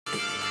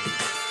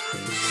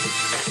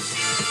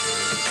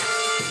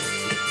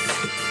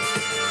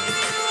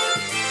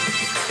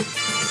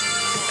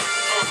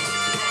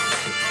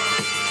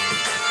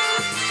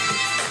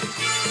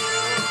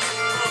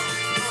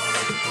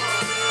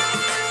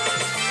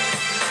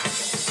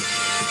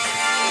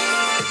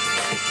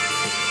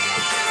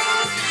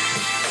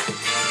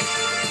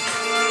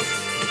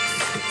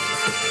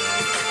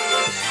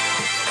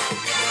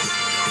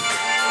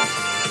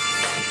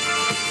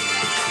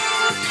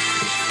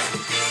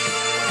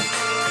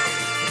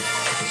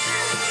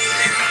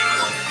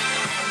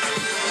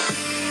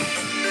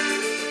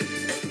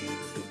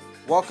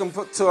Welcome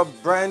to a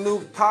brand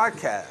new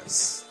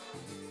podcast.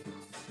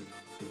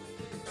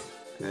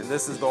 And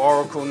this is the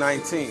Oracle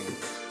 19.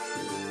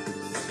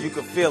 You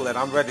can feel it.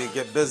 I'm ready to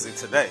get busy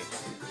today.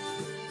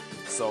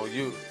 So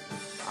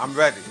I'm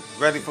ready.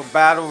 Ready for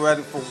battle,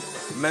 ready for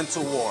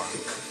mental war.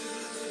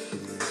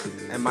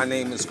 And my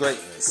name is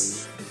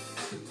Greatness.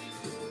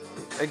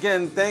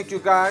 Again, thank you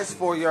guys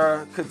for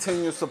your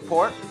continued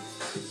support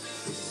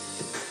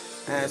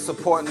and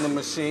supporting the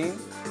machine.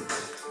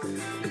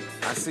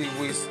 I see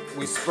we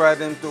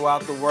spreading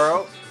throughout the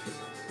world.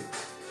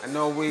 I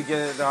know we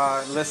get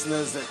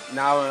listeners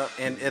now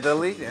in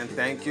Italy, and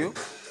thank you.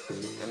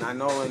 And I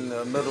know in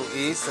the Middle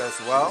East as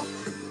well.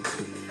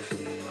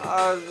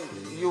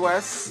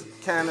 U.S.,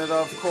 Canada,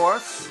 of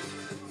course.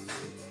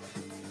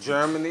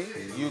 Germany,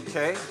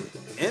 UK,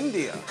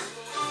 India.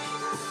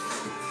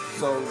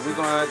 So we're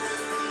going to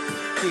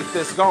keep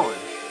this going.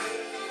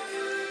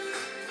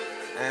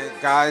 And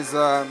guys,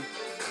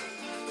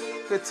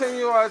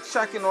 continue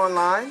checking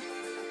online.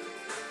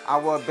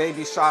 Our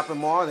baby shopping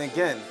mall. And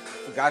again,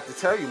 forgot to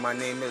tell you, my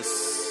name is,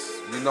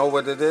 you know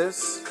what it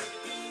is?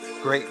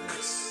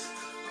 Greatness.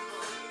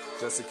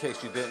 Just in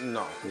case you didn't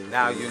know.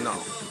 Now you know.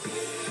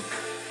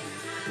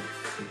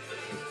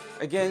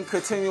 Again,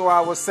 continue what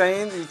I was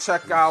saying. You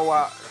check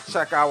our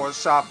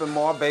shopping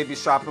mall, baby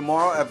shopping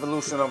mall,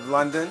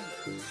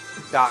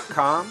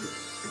 evolutionoflondon.com.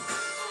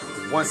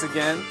 Once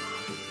again,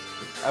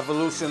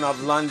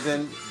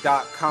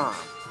 evolutionoflondon.com.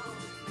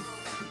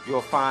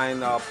 You'll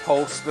find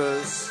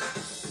posters,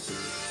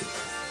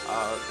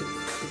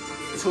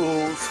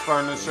 tools,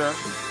 furniture,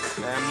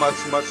 and much,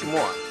 much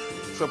more.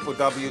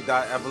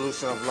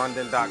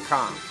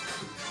 www.evolutionoflondon.com.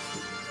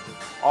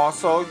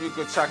 Also, you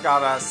can check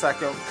out our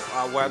second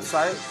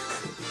website,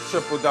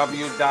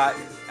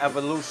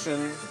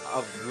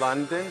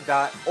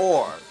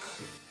 www.evolutionoflondon.org.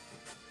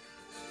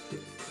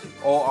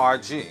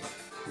 O-R-G.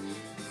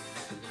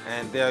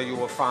 And there you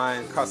will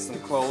find custom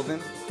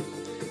clothing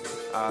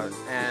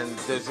and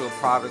visual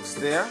products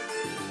there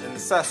and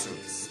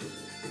accessories.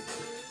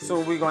 So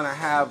we're going to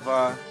have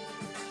a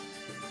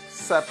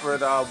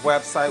separate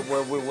website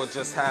where we will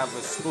just have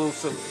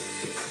exclusive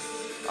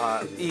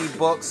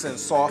e-books and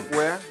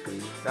software.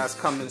 That's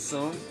coming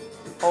soon.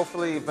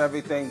 Hopefully, if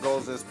everything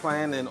goes as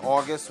planned, in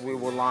August we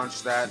will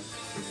launch that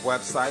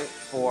website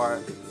for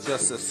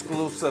just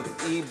exclusive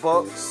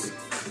e-books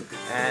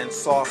and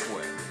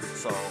software.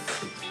 So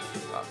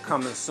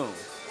coming soon.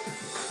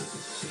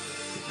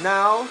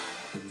 Now,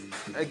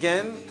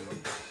 again,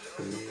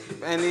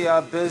 any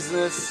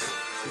business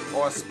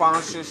or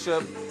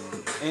sponsorship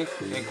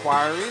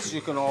inquiries, you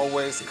can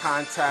always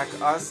contact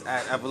us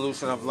at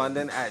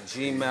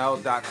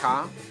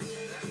evolutionoflondon@gmail.com.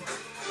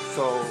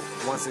 So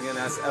once again,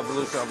 that's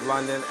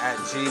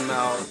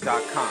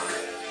evolutionoflondon@gmail.com.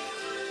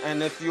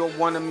 And if you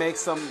want to make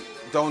some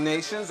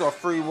donations or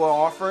free will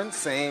offerings,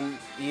 same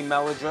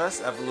email address,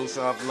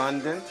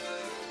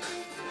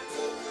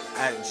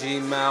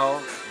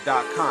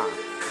 evolutionoflondon@gmail.com.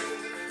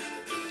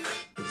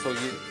 So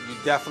you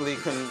definitely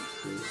can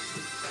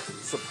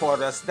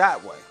support us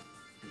that way.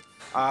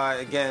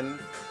 Again,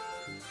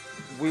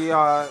 we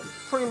are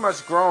pretty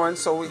much growing,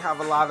 so we have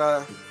a lot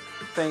of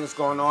things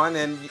going on.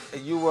 And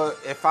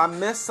if I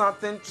missed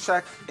something,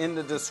 check in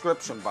the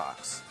description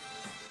box.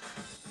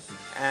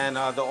 And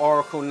the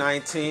Oracle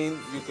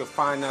 19, you can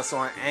find us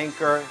on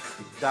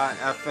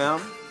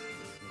Anchor.fm,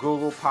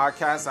 Google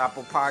Podcasts,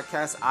 Apple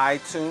Podcasts,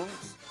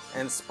 iTunes,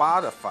 and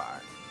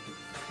Spotify,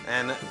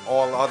 and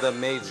all other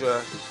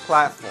major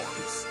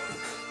platforms.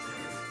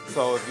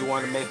 So if you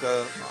want to make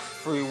a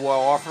free will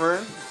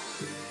offering,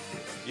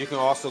 you can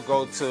also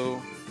go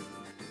to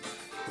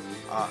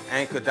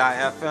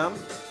Anchor.fm,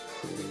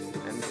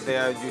 and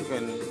there you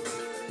can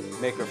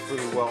make a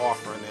free will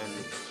offering. And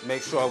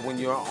make sure when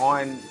you're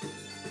on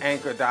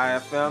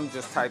Anchor.fm,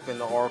 just type in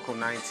the Oracle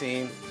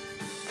 19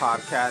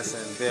 podcast,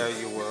 and there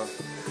you will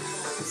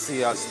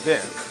see us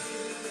there.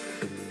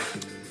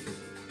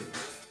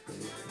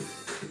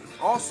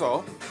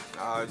 Also,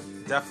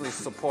 definitely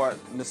support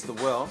Mr.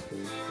 Will.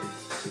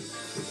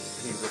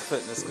 He's a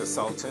fitness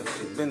consultant.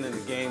 He's been in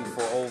the game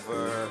for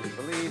over, I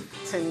believe,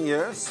 10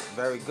 years.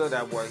 Very good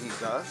at what he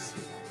does.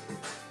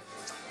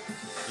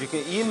 You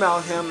can email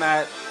him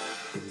at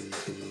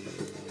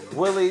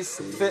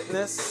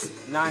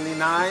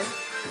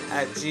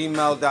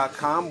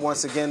williesfitness99@gmail.com.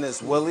 Once again,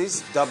 it's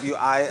Willies,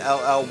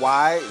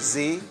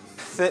 WILLYZ,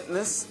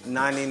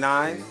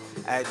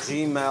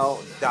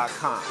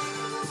 fitness99@gmail.com.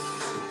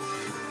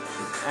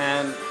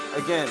 And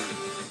again,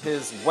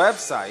 his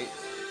website,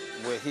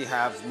 where he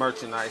has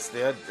merchandise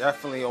there,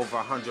 definitely over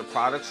 100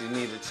 products. You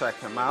need to check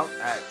him out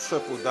at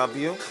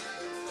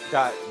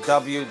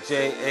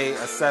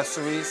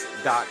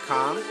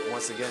www.wjaccessories.com.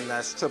 Once again,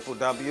 that's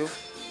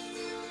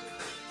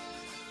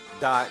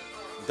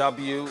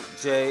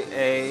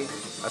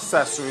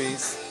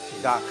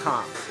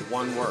www.wjaccessories.com.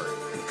 One word.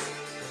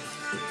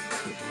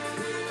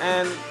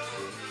 And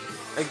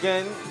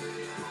again,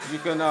 you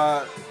can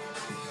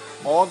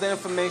all the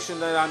information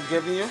that I'm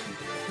giving you,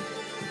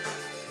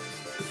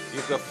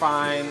 you can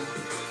find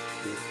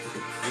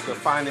You can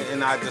find it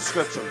in our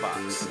description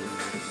box.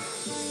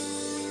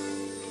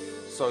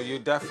 So you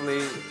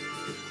definitely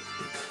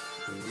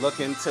look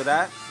into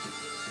that.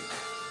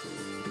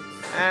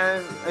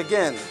 And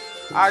again,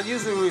 I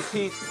usually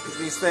repeat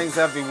these things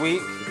every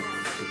week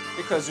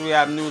because we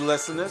have new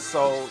listeners.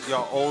 So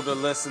your older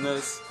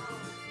listeners,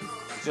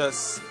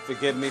 just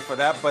forgive me for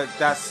that. But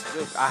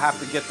I have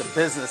to get the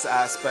business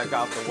aspect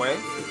out the way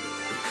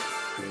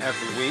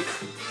every week.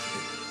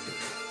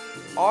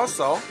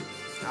 Also,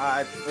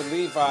 I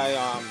believe I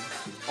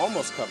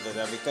almost covered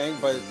everything,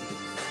 but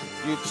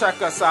you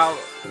check us out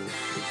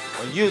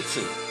on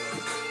YouTube.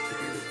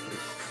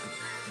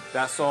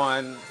 That's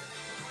on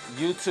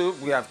YouTube.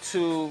 We have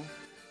 2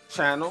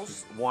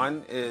 channels.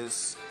 One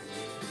is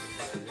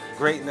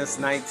Greatness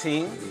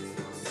 19,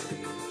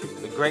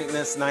 the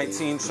Greatness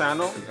 19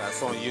 channel.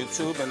 That's on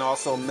YouTube, and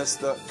also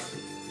Mr.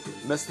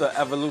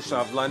 Evolution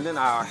of London,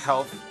 our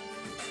health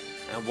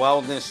and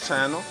wellness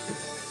channel.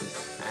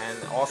 And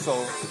also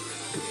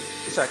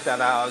check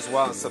that out as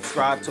well and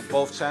subscribe to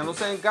both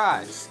channels. And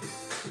guys,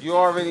 you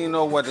already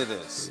know what it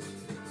is.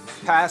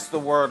 Pass the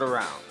word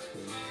around.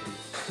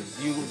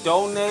 You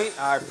donate,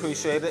 I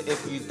appreciate it.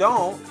 If you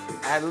don't,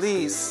 at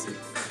least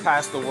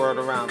pass the word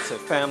around to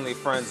family,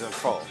 friends, and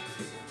foe.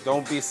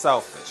 Don't be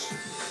selfish.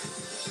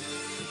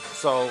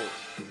 So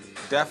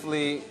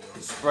definitely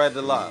spread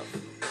the love.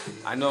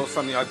 I know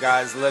some of y'all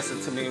guys listen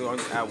to me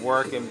at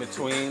work in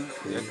between.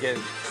 You get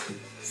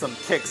some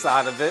kicks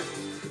out of it.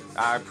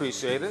 I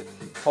appreciate it.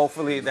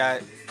 Hopefully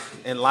that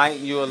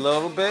enlightened you a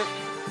little bit.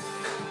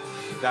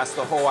 That's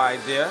the whole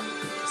idea.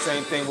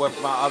 Same thing with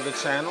my other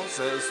channels.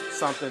 There's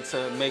something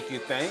to make you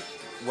think,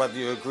 whether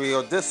you agree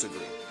or disagree.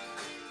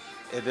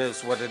 It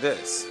is what it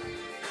is.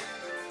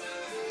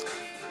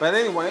 But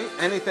anyway,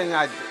 anything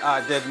I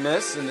did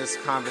miss in this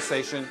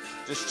conversation,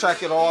 just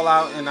check it all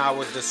out in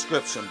our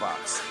description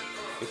box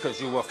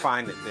because you will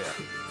find it there.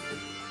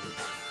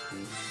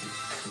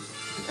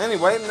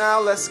 Anyway, now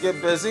let's get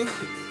busy.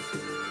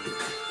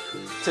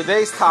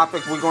 Today's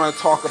topic, we're going to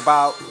talk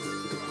about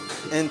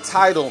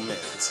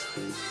entitlement.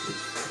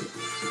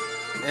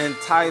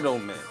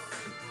 Entitlement.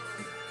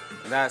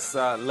 That's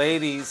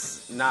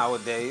ladies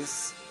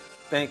nowadays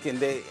thinking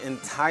they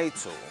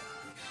entitled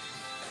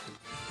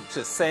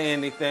to say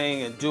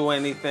anything and do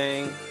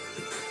anything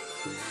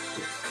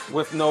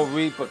with no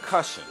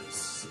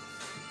repercussions.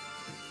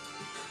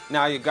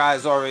 Now you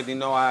guys already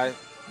know I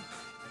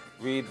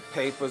read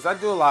papers. I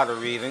do a lot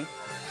of reading,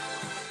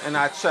 and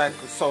I check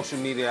social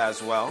media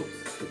as well.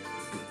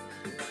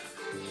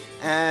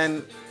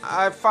 And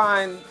I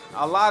find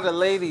a lot of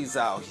ladies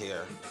out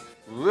here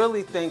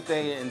really think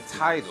they're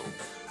entitled.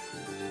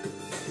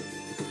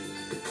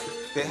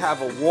 They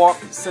have a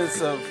warped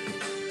sense of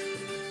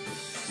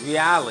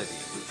reality.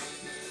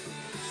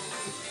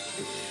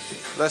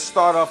 Let's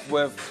start off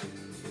with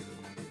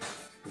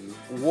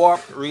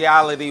warped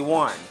reality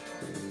 1.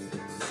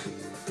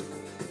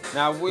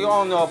 Now, we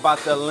all know about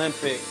the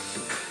Olympic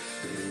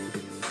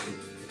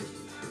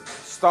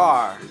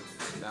star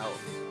that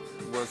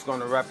was going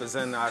to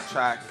represent our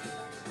track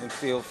and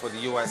field for the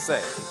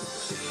USA.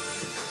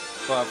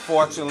 But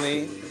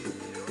fortunately,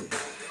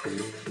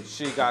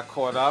 she got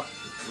caught up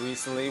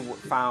recently,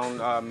 found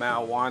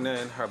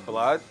marijuana in her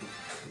blood,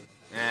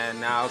 and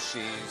now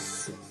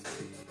she's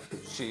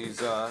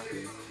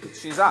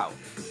out.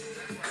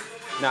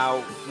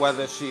 Now,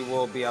 whether she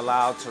will be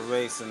allowed to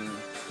race in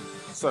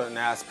certain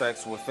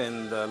aspects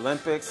within the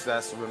Olympics,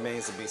 that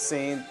remains to be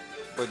seen,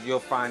 but you'll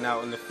find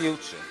out in the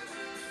future.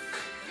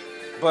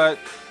 But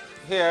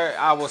here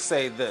I will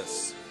say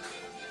this.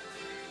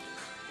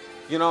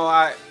 You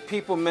know,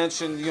 people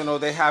mention, you know,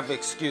 they have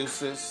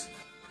excuses.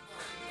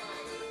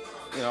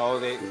 You know,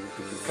 they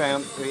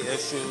family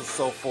issues,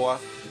 so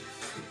forth.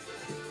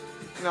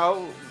 You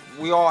know,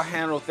 we all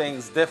handle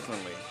things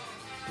differently.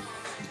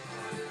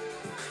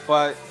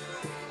 But,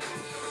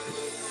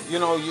 you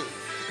know,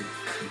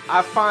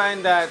 I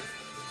find that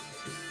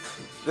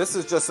this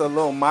is just a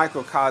little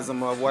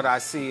microcosm of what I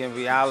see in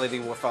reality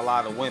with a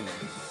lot of women.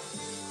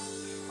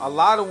 A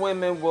lot of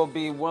women will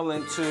be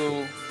willing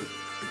to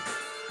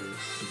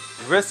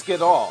risk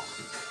it all.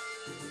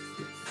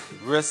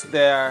 Risk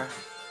their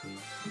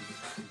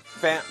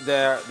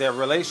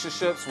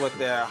relationships with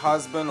their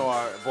husband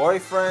or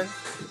boyfriend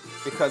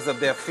because of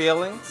their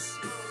feelings,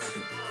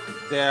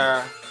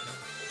 their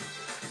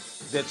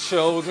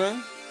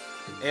children,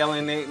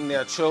 alienating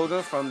their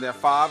children from their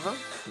father,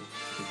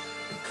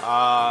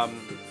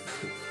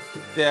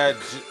 their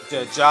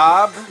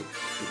job,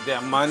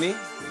 their money.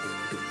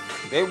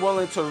 They're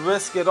willing to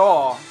risk it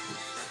all,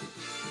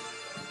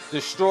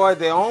 destroy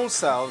their own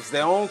selves,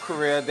 their own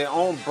career, their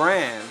own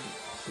brand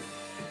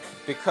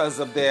because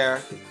of their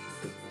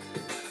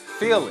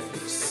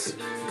feelings.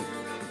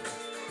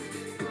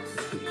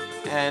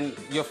 And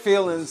your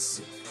feelings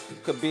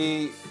could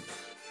be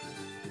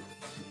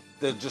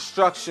the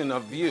destruction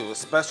of you,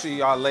 especially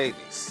y'all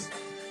ladies.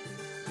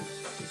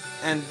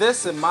 And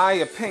this, in my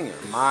opinion,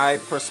 my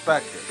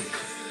perspective,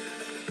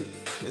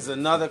 is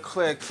another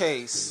clear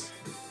case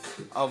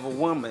of a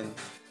woman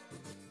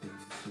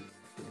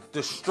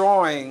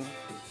destroying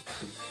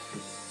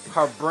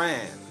her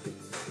brand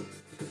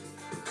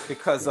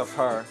because of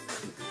her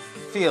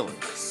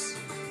feelings.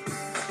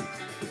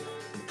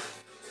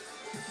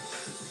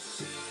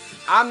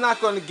 I'm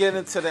not going to get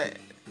into the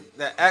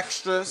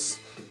extras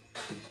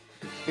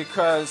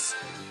because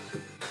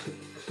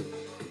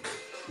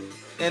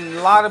in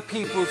a lot of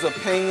people's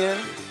opinion,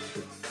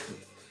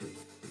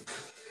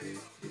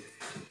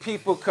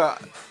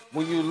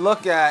 when you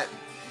look at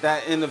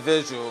that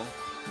individual,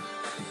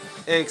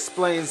 it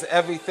explains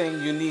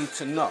everything you need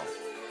to know.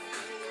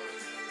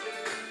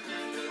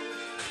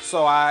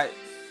 So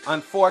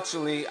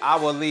unfortunately, I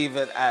will leave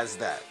it as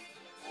that.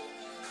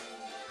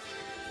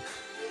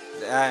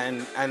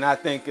 And I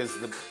think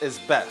is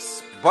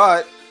best.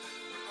 But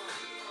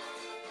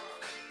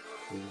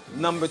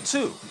number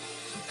two,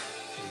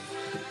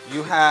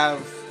 you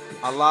have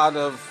a lot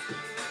of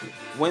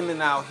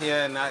women out here,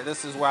 and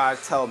this is where I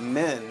tell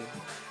men,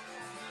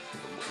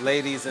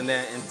 ladies in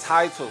their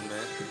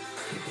entitlement.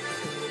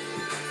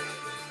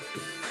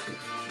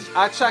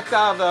 I checked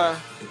out a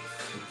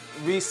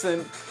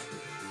recent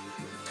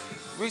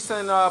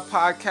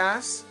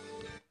podcast,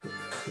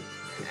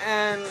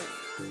 and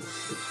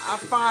I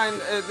find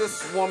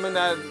this woman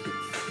that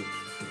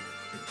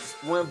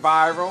went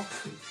viral,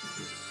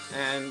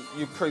 and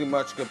you pretty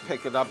much could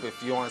pick it up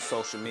if you're on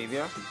social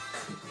media.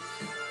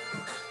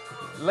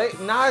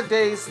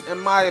 Nowadays, in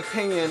my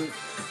opinion,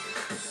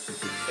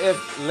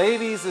 if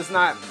ladies is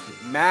not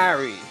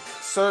married,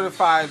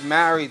 certified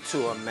married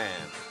to a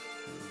man,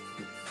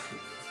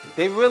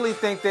 they really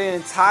think they're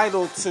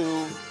entitled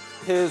to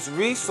his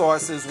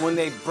resources when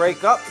they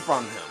break up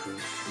from him.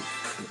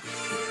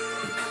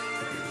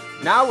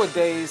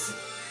 Nowadays,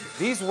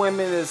 these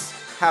women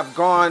have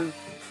gone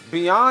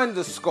beyond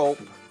the scope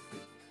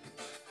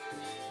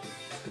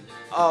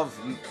of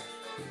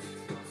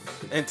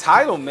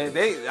entitlement.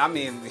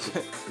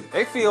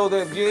 They feel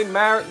that if you're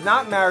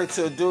not married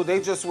to a dude, they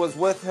just was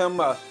with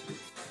him a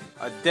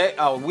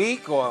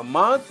week or a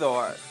month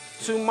or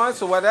 2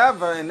 months or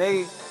whatever, and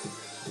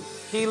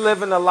he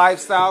living a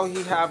lifestyle,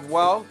 he have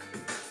wealth,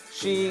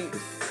 she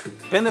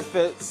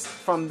benefits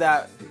from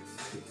that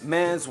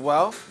man's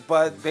wealth,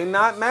 but they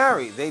not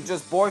married. They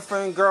just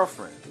boyfriend and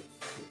girlfriend,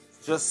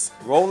 just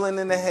rolling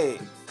in the hay.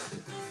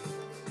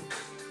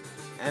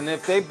 And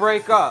if they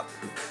break up,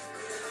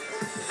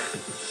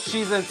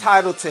 she's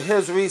entitled to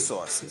his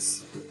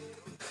resources.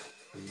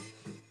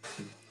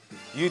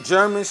 You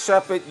German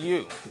Shepherd,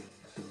 you.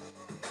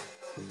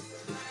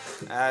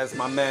 As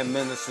my man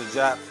Minister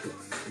Jap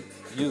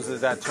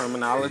uses that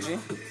terminology.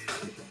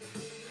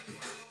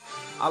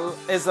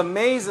 It's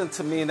amazing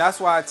to me, and that's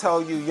why I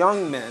tell you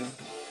young men,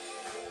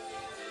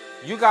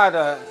 you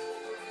gotta,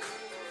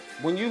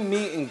 when you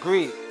meet and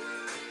greet,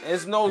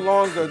 it's no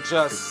longer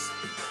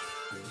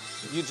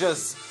you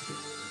just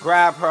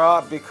grab her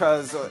up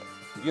because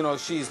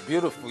she's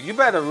beautiful. You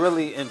better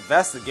really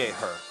investigate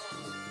her,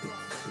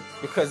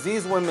 because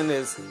these women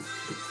is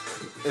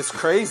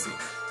crazy.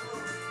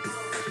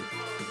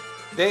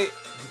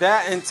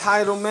 That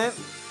entitlement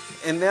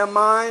in their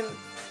mind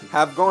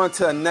have gone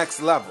to a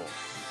next level.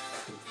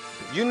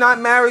 You're not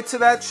married to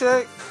that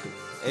chick,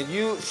 and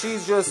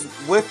she's just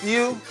with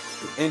you,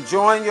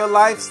 enjoying your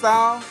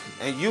lifestyle,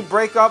 and you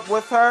break up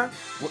with her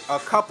a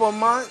couple of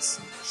months,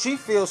 she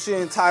feels she's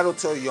entitled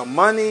to your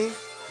money,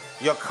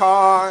 your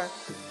car,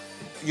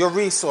 your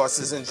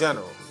resources in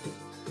general.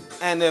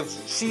 And if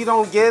she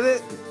don't get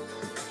it,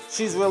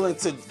 she's willing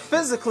to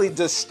physically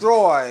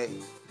destroy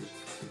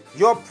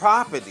your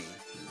property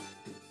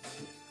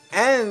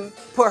and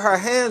put her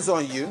hands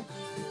on you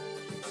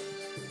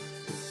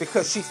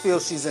because she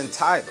feels she's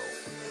entitled.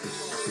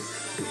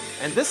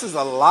 And this is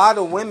a lot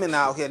of women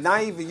out here.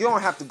 You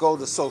don't have to go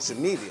to social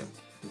media.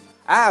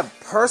 I have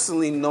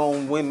personally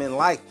known women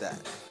like that.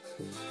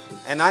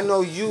 And I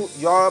know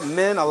your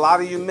men, a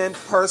lot of you men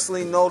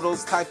personally know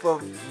those type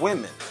of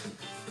women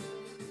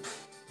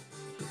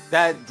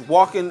that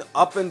walking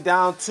up and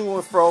down to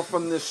and fro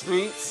from the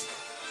streets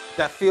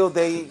that feel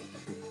they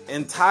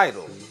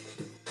entitled.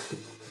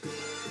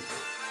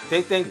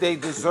 They think they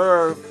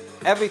deserve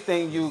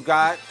everything you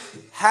got,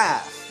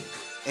 half.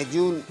 And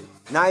you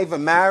not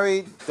even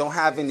married, don't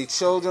have any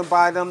children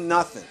by them,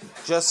 nothing.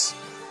 Just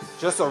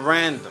a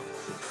random.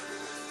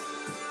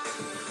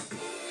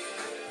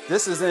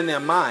 This is in their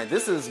mind.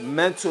 This is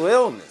mental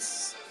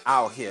illness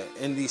out here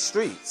in these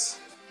streets.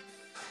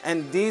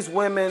 And these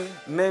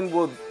men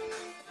will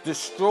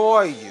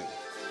destroy you.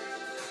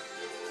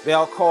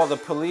 They'll call the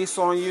police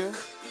on you,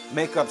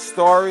 make up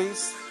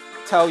stories,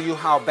 tell you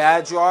how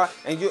bad you are.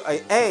 And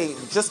A,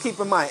 just keep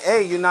in mind,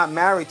 A, you're not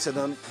married to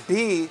them.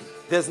 B,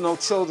 there's no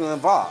children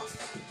involved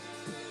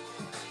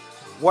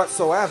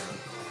whatsoever.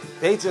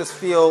 They just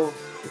feel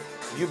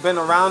you've been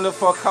around them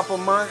for a couple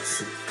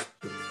months,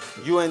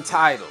 you're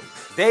entitled.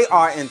 They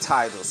are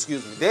entitled,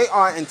 They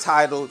are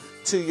entitled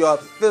to your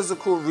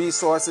physical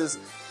resources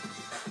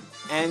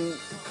and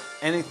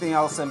anything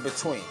else in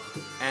between.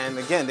 And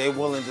again, they're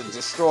willing to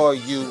destroy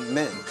you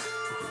men.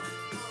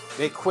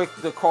 They quick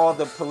to call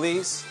the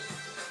police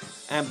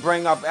and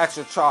bring up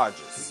extra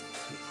charges.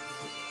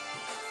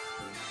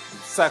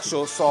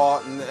 sexual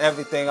assault and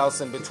everything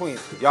else in between.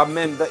 Y'all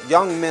men,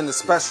 young men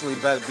especially,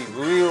 better be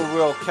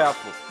real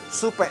careful.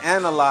 Super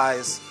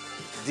analyze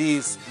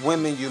these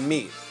women you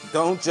meet.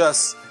 Don't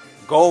just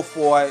go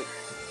for it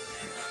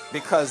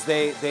because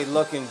they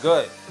looking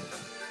good.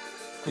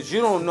 Because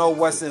you don't know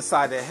what's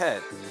inside their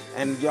head.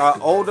 And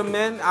y'all older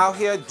men out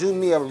here, do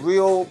me a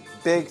real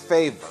big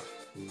favor.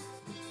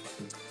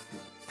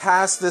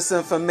 Pass this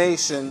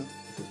information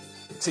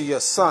to your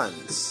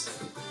sons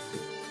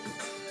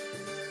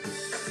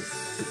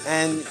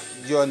and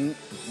your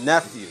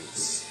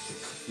nephews,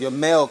 your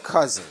male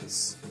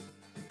cousins.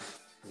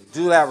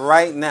 Do that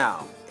right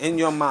now in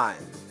your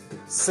mind.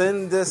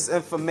 Send this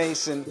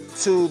information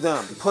to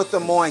them. Put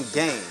them on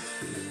game.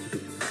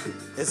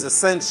 It's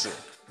essential.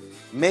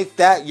 Make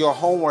that your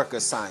homework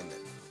assignment.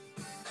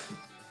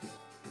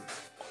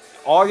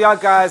 All y'all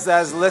guys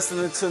that's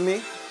listening to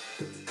me,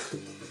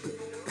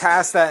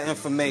 pass that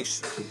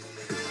information.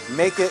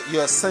 Make it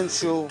your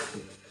essential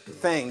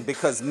thing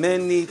because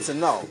men need to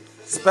know,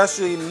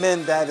 especially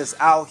men that is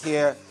out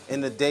here in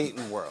the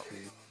dating world.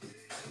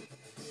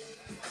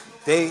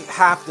 They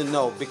have to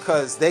know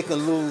because they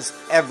can lose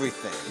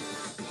everything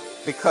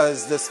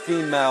because this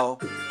female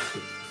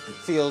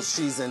feels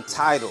she's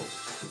entitled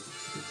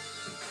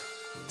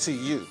to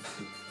you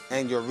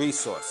and your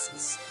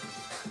resources.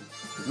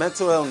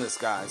 Mental illness,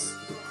 guys.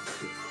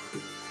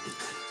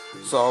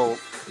 So,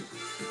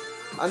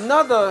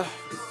 another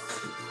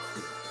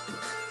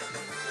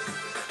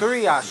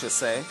 3, I should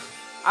say.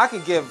 I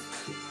could give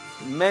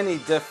many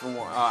different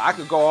ones. I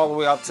could go all the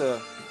way up to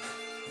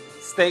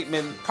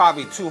statement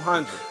probably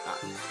 200.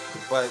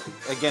 But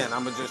again,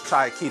 I'm going to just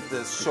try to keep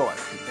this short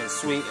and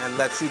sweet and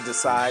let you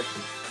decide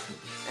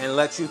and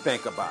let you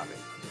think about it.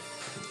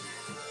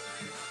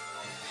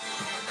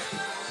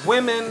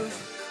 Women,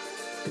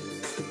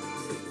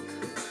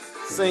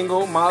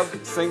 single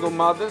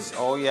mothers.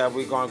 Oh yeah,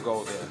 we're going to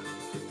go there.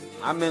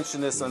 I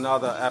mentioned this in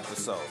other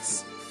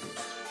episodes.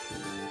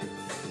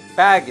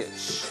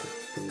 Baggage.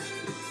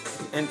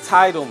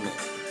 Entitlement.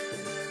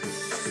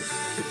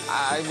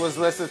 I was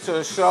listening to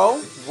a show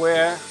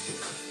where,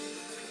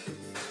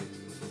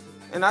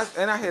 and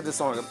I hear this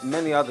on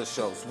many other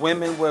shows,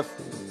 women with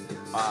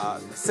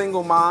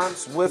single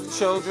moms with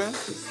children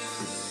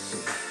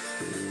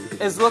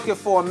is looking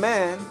for a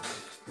man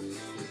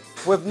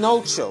with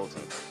no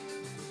children.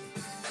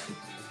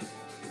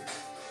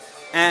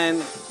 And,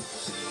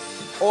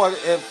 or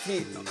if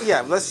he,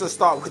 yeah, let's just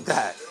start with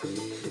that.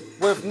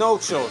 With no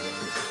children.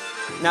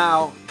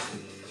 Now,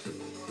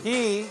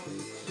 he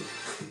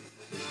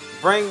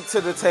brings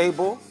to the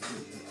table,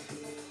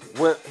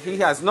 he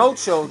has no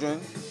children,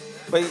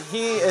 but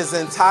he is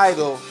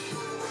entitled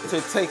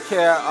to take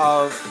care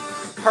of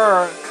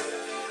her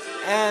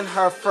and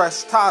her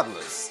fresh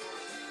toddlers.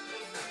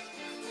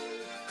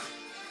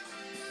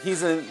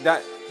 These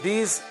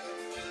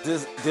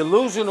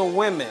delusional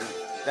women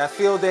that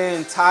feel they're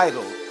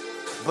entitled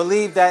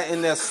believe that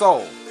in their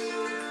soul.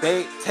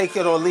 They take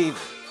it or leave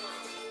it.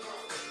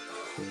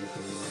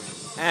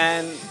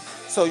 And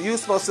so you're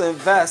supposed to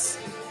invest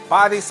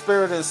body,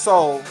 spirit, and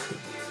soul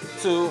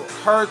to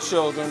her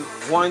children,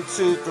 1,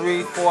 2,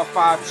 3, 4,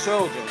 5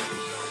 children,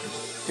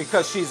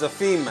 because she's a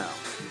female.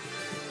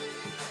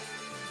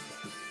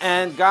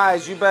 And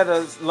guys, you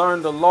better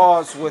learn the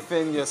laws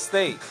within your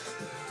state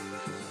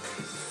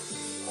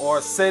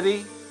or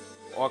city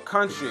or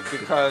country,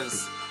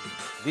 because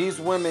these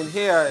women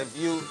here, if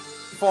you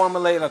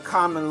formulate a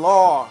common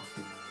law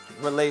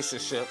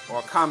relationship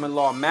or common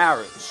law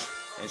marriage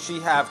and she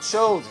have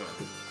children,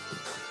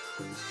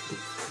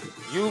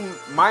 you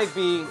might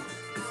be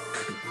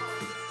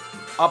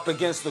up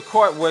against the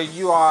court where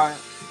you are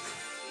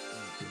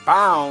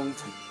bound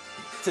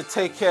to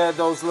take care of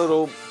those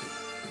little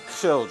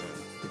children.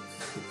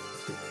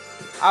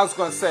 I was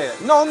going to say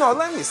it. No,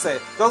 let me say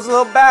it. Those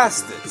little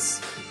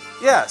bastards.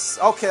 Yes.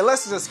 Okay,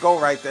 let's just go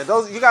right there.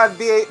 You got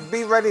to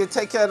be ready to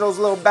take care of those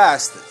little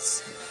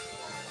bastards.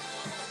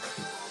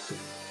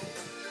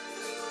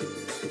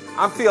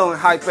 I'm feeling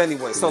hype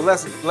anyway, so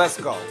let's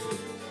go.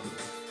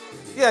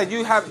 Yeah,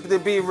 you have to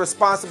be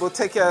responsible,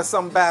 take care of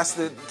some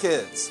bastard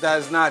kids that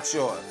is not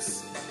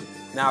yours.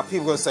 Now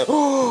people are going to say,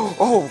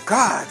 oh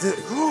God,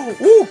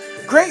 oh,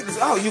 great.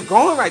 Oh, you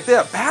going right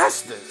there,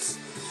 bastards.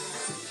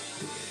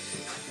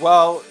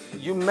 Well,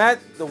 you met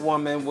the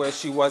woman where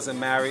she wasn't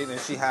married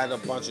and she had a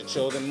bunch of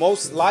children.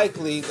 Most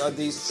likely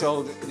these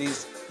children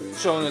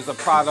is a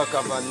product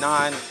of a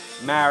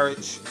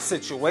non-marriage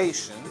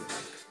situation.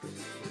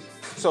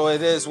 So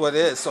it is what it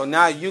is. So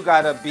now you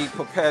gotta be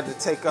prepared to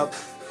pick up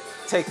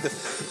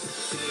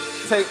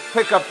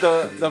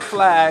the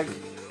flag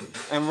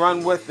and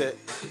run with it.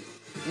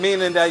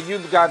 Meaning that you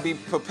gotta be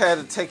prepared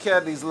to take care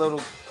of these little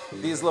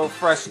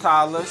fresh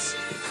toddlers,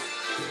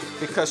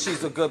 because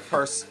she's a good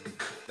person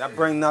that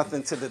bring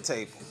nothing to the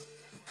table.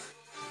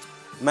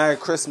 Merry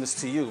Christmas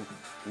to you,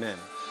 men.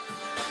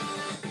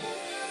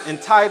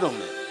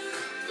 Entitlement.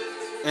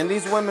 And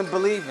these women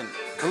believe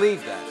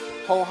that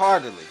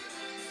wholeheartedly.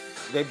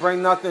 They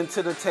bring nothing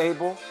to the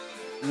table.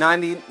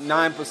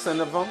 99%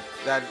 of them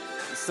that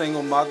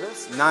single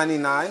mothers,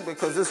 99,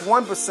 because there's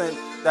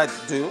 1% that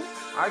do.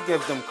 I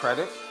give them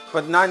credit.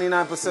 But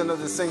 99% of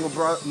the single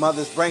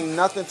mothers bring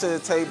nothing to the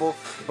table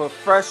but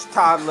fresh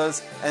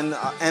toddlers and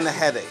a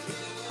headache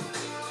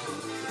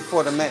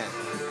for the man.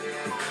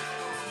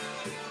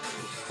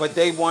 But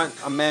they want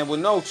a man with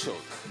no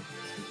children.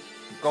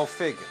 Go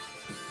figure.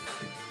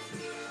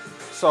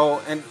 So,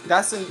 and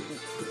that's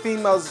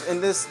females in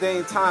this day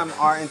and time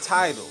are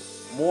entitled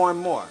more and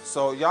more.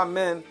 So y'all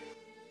men,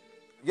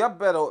 y'all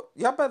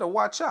better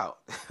watch out.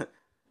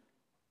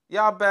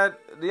 y'all better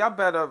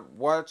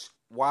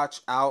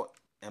watch out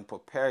and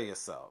prepare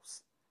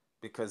yourselves,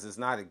 because it's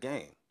not a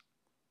game.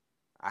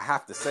 I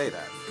have to say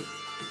that.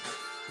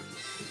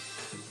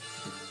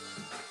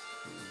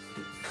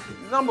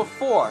 Number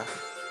 4,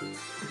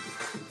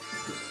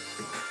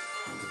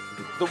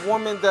 the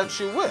woman that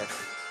you're with.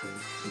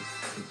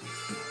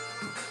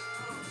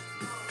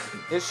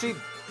 Is she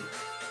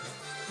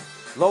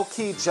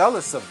low-key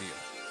jealous of you?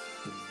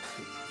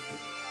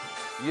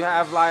 You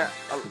have like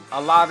a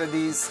lot of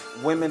these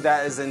women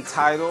that is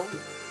entitled.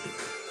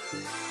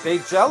 They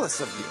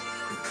jealous of you.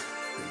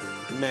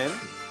 Men.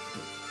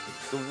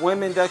 The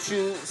women that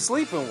you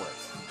sleeping with.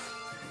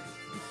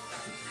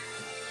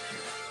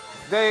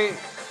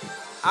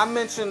 I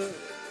mentioned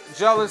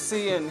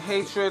jealousy and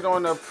hatred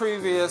on a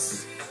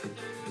previous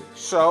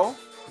show.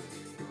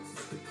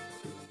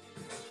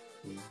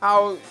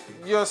 How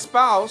your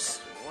spouse,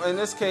 in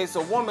this case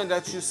a woman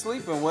that you're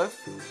sleeping with,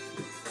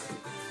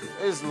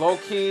 is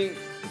low-key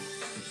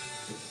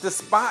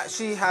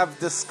she have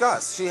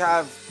disgust, she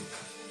have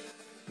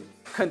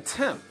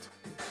contempt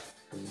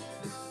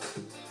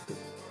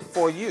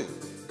for you.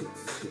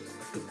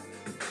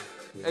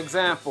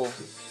 Example,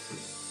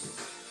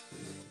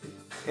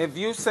 if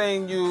you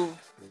saying you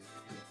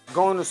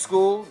going to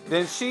school,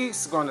 then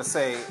she's going to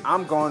say,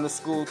 I'm going to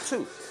school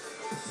too.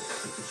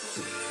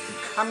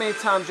 How many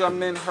times y'all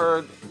men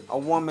heard a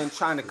woman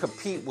trying to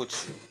compete with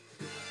you?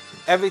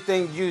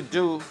 Everything you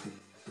do,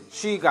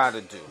 she got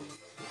to do.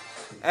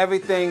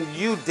 Everything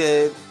you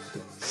did,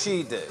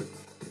 she did.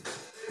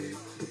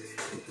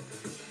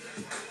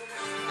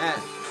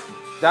 And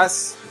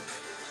that's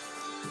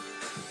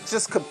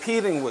just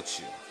competing with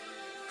you.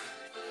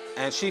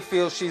 And she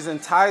feels she's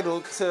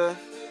entitled to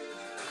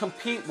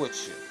compete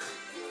with you.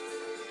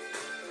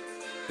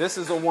 This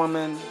is a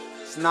woman,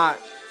 it's not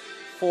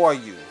for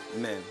you,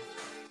 men.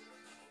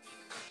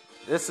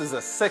 This is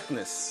a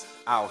sickness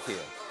out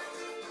here.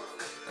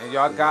 And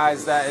y'all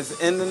guys that is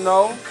in the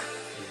know,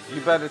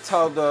 you better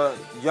tell the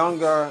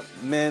younger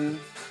men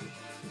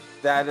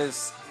that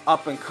is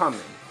up and coming.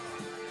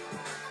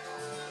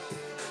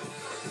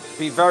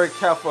 Be very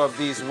careful of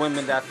these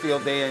women that feel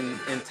they're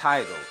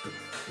entitled.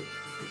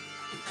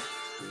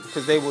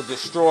 Because they will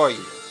destroy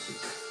you.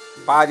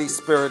 Body,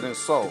 spirit, and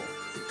soul.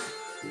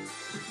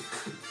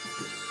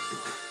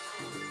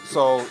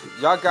 So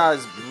y'all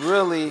guys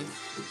really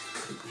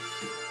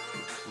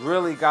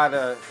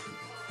gotta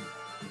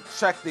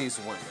check these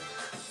women.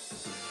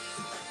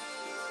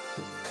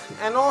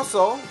 And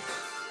also,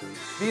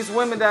 these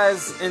women that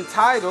is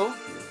entitled,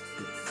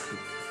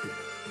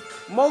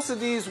 most of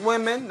these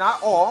women, not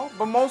all,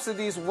 but most of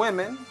these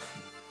women,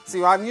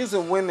 see, I'm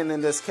using women in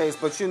this case,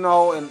 but you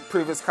know, in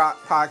previous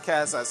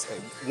podcasts, I say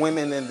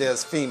women and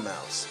there's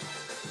females.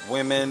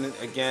 Women,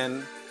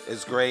 again,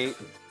 is great,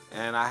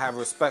 and I have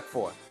respect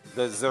for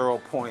the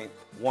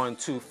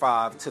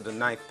 0.125 to the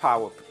 9th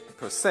power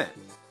 %.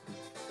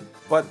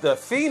 But the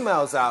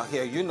females out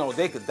here, you know,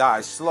 they could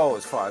die slow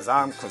as far as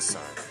I'm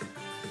concerned.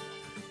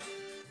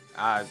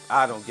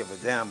 I don't give a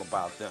damn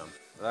about them.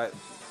 Right?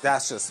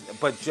 That's just,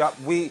 but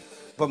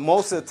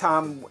most of the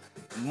time,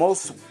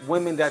 most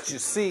women that you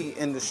see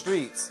in the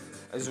streets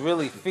is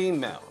really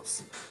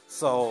females.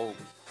 So,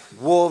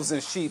 wolves in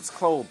sheep's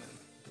clothing.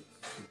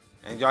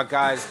 And y'all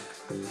guys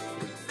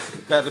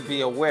better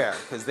be aware,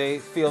 because they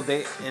feel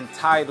they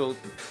entitled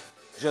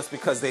just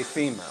because they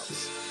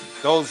females.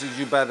 Those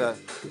you better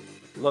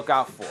look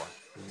out for.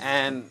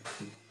 And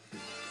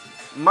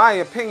my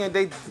opinion,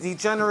 they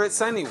degenerates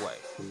anyway.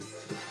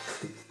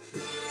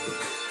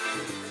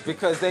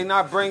 Because they're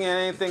not bringing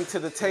anything to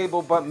the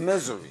table but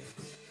misery.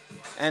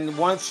 And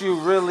once you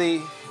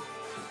really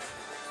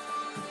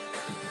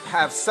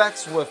have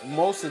sex with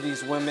most of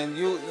these women,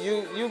 you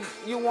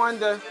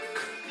wonder,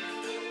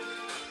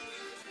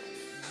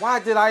 why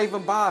did I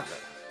even bother?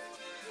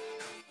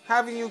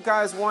 Haven't you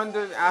guys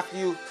wondered after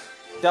you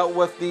dealt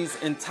with these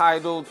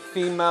entitled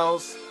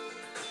females,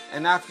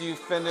 and after you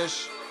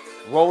finish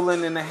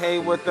rolling in the hay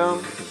with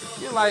them,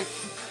 you're like,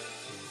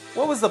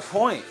 what was the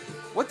point?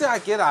 What did I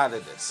get out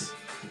of this?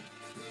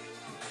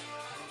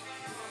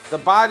 The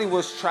body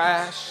was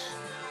trash.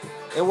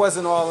 It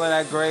wasn't all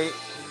that great.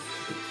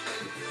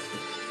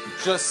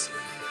 Just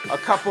a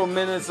couple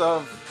minutes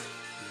of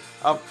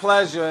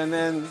pleasure, and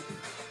then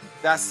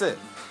that's it.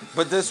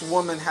 But this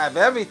woman have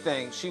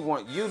everything she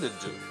want you to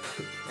do,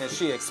 and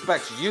she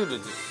expects you to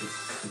do,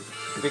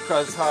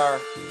 because her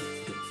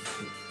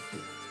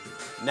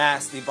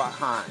nasty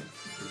behind.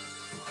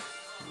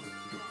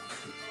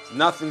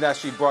 Nothing that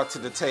she brought to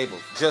the table.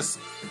 Just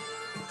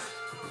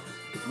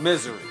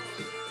misery,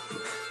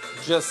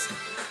 just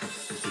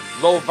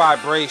low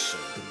vibration,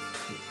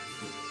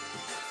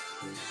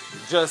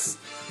 just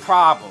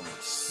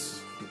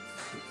problems,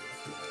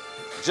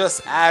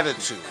 just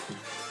attitude,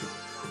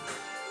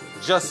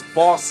 just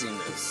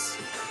bossiness,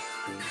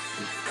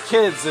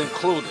 kids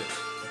included,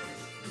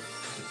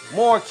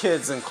 more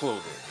kids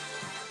included,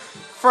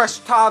 fresh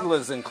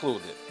toddlers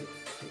included,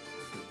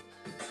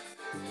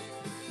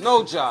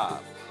 no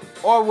job,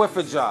 or with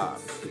a job,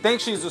 think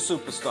she's a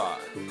superstar,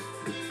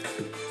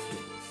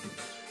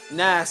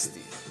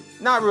 nasty,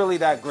 not really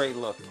that great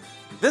looking.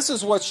 This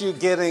is what you're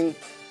getting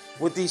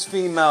with these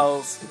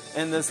females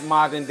in this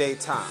modern day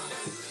time.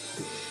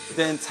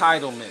 The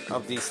entitlement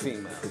of these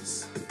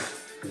females.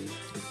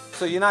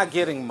 So you're not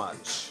getting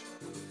much.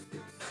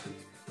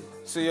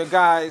 So your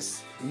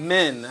guys,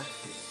 men,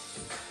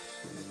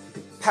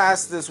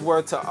 pass this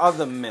word to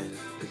other men.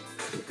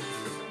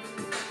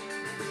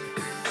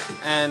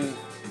 And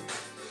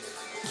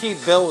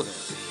keep building.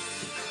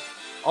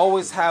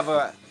 Always have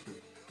a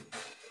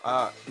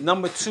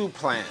number 2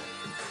 plan.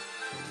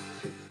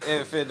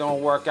 If it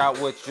don't work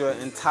out with your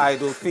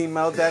entitled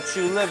female that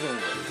you living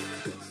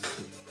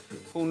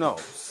with. Who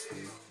knows?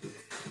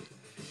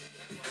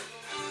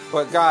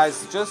 But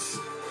guys, just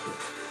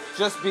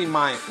be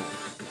mindful.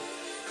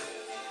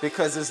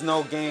 Because there's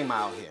no game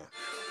out here.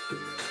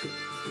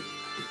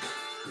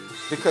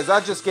 Because I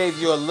just gave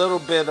you a little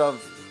bit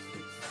of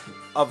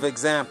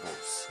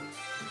examples.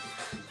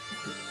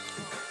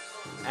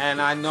 And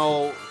I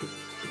know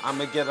I'm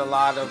going to get a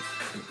lot of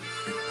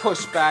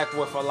pushback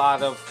with a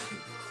lot of,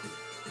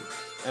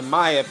 in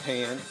my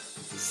opinion,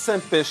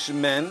 simpish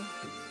men.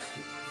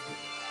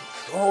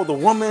 Oh, the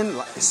woman,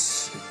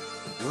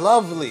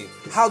 lovely.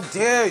 How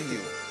dare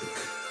you?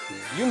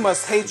 You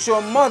must hate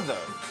your mother.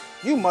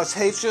 You must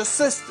hate your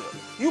sister.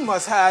 You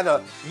must have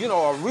a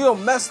real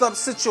messed up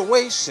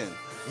situation.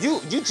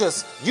 You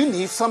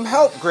need some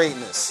help,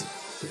 greatness.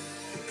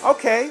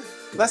 Okay,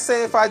 let's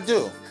say if I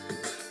do.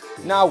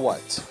 Now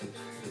what?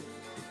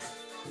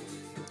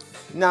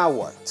 Now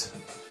what?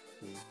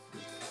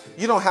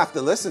 You don't have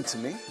to listen to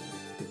me.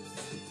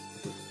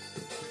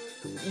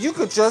 You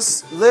could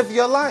just live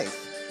your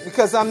life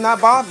because I'm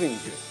not bothering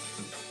you.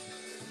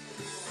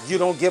 You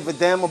don't give a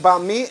damn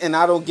about me and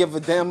I don't give a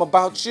damn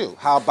about you.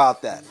 How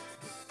about that?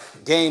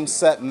 Game,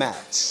 set,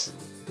 match.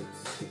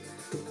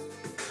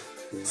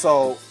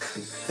 So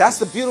that's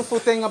the beautiful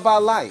thing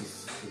about life.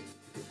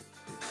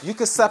 You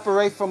can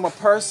separate from a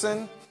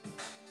person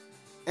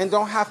and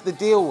don't have to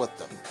deal with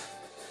them.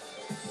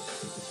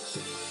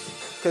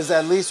 Because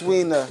at least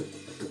we in the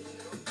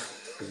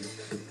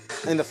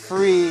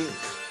free,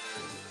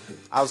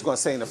 I was going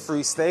to say in the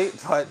free state,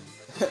 but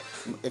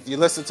if you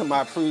listen to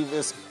my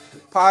previous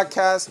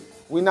podcast,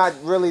 we're not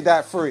really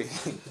that free.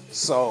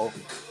 So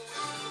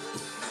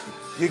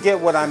you get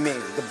what I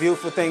mean. The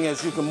beautiful thing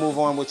is you can move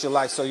on with your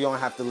life so you don't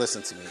have to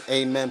listen to me.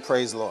 Amen.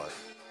 Praise the Lord.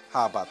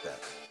 How about that?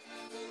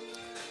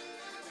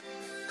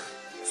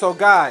 So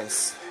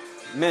guys,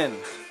 men,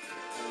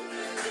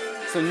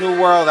 it's a new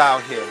world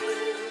out here.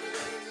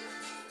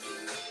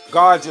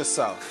 Guard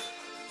yourself.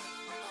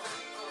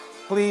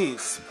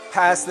 Please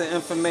pass the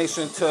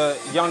information to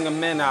younger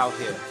men out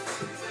here.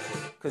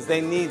 Because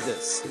they need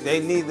this. They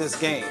need this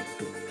game.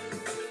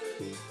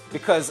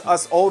 Because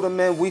us older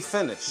men, we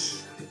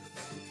finish.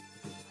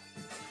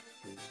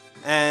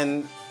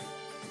 And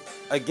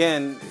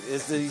again,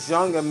 it's these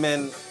younger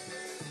men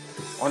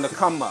on the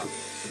come up.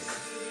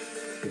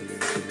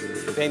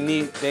 They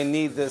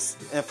need this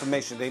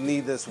information. They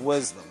need this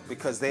wisdom.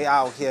 Because they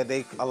out here,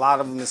 a lot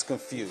of them is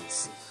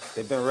confused.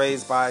 They've been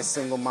raised by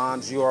single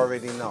moms, you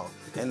already know.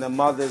 And the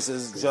mothers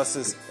is just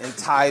as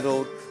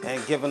entitled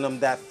and giving them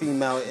that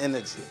female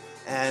energy.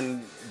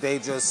 And they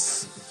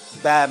just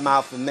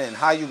badmouth the men.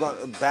 How you going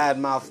to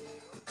badmouth,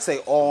 say,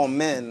 all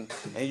men,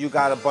 and you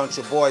got a bunch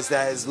of boys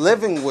that is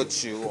living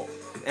with you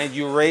and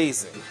you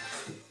raising?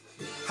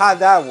 How'd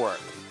that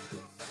work?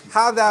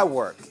 How'd that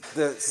work?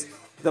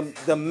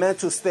 The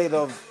mental state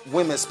of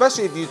women,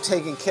 especially if you're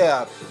taking care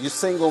of, you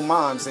single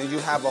moms and you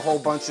have a whole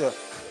bunch of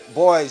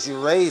boys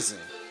you're raising.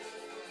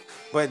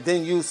 But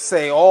then you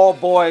say all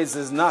boys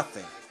is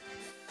nothing,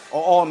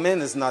 or all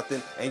men is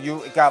nothing, and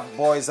you got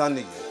boys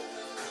under you.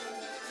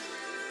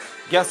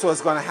 Guess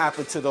what's going to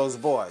happen to those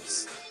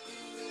boys?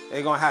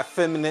 They're going to have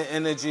feminine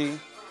energy,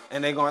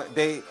 and they're going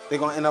to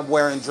end up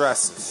wearing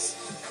dresses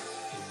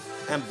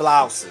and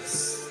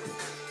blouses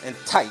and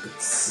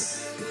tights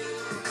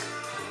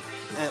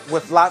and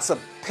with lots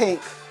of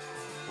pink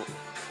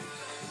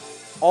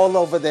all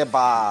over their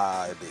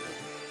body.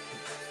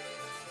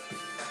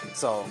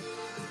 So,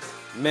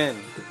 men,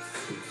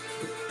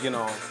 you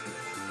know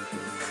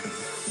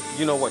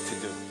what to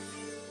do.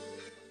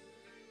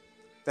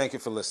 Thank you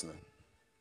for listening.